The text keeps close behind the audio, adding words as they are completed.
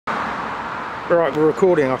Right, we're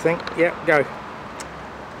recording, I think. Yeah, go.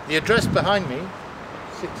 The address behind me,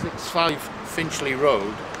 665 Finchley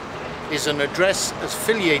Road, is an address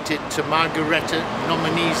affiliated to Margaretta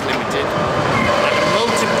Nominees Limited and a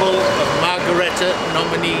multiple of Margaretta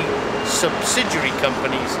nominee subsidiary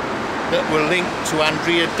companies that were linked to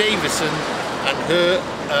Andrea Davison and her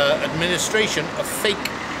administration of fake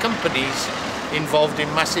companies involved in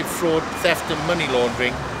massive fraud, theft and money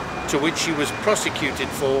laundering, to which she was prosecuted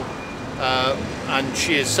for, and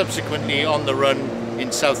she is subsequently on the run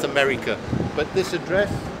in South America. But this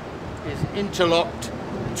address is interlocked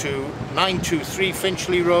to 923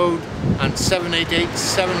 Finchley Road and 788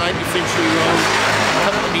 790 Finchley Road,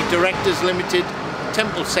 Company Directors Limited,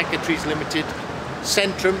 Temple Secretaries Limited,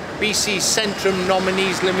 Centrum, BC Centrum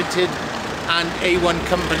Nominees Limited and A1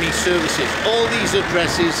 Company Services. All these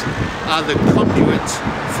addresses are the conduits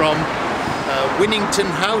from Winnington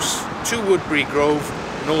House to Woodbury Grove,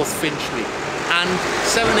 North Finchley, and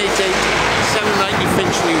 788 790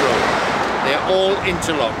 Finchley Road. They're all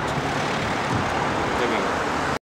interlocked.